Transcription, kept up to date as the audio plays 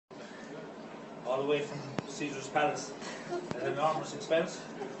all the way from Caesar's Palace at enormous expense.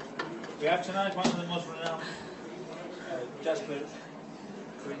 We have tonight one of the most renowned jazz players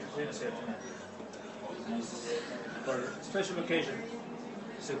to entertain us here tonight. For a special occasion.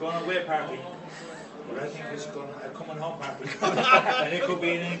 It's a going away party, but I think it's a coming home party. And it could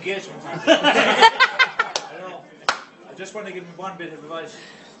be an engagement party. I don't know. I just want to give him one bit of advice.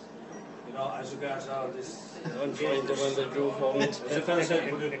 You know, as regards all this. Don't find the one that drove home. As a fellow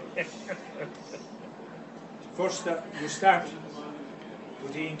said, first you start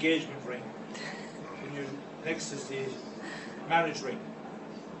with the engagement ring. Next is the marriage ring.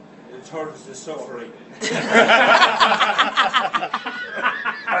 The third is the suffer ring.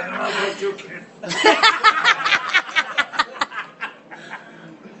 I don't know about you, kid.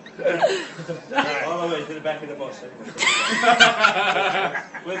 All the way to the back of the bus.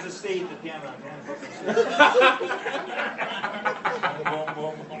 Where's the Steve, the piano?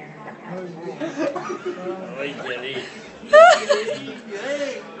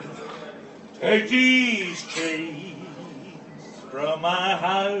 Take these chains from my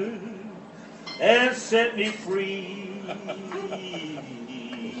heart and set me free.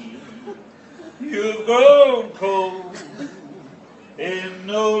 You've grown cold and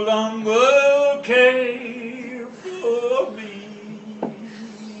no longer care for me.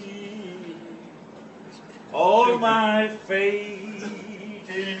 All my faith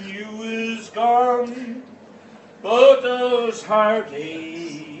in you is gone, but those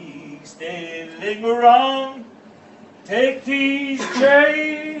heartaches, they linger on. Take these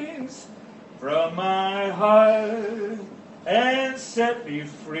chains from my heart and set me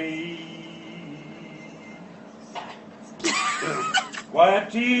free.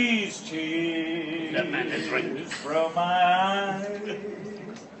 Wipe these tears from my eyes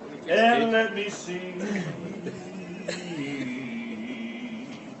and let me see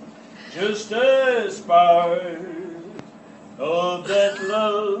just a spark of that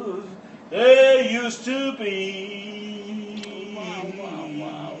love there used to be.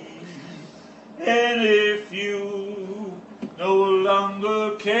 And if you no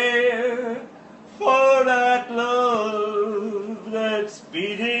longer care for that love that's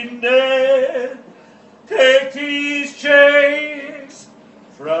beating dead, take these chains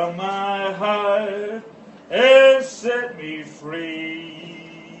from my heart and set me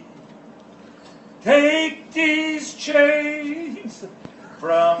free. Take these chains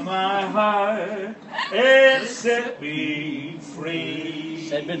from my heart and set me free.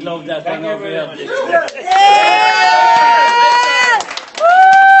 Said we'd love that Thank one you over very here. much.